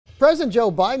President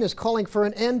Joe Biden is calling for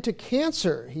an end to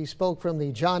cancer. He spoke from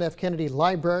the John F. Kennedy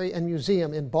Library and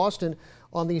Museum in Boston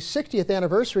on the 60th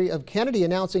anniversary of Kennedy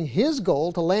announcing his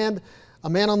goal to land a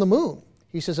man on the moon.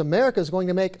 He says America is going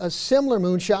to make a similar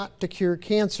moonshot to cure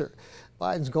cancer.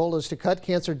 Biden's goal is to cut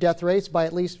cancer death rates by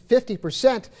at least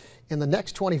 50% in the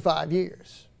next 25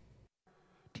 years.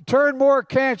 To turn more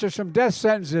cancers from death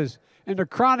sentences into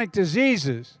chronic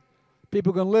diseases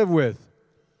people can live with.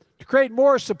 To create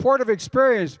more supportive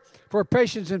experience for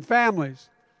patients and families.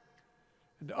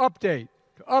 And to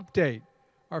update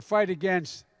our fight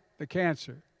against the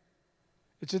cancer.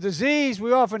 It's a disease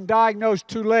we often diagnose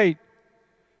too late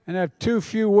and have too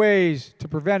few ways to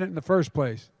prevent it in the first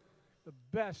place. The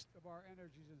best of our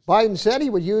energies. Biden said he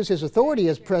would use his authority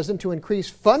as president to increase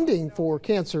funding for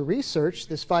cancer research.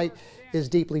 This fight is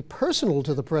deeply personal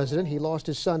to the president. He lost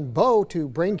his son, Beau, to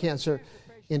brain cancer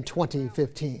in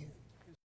 2015.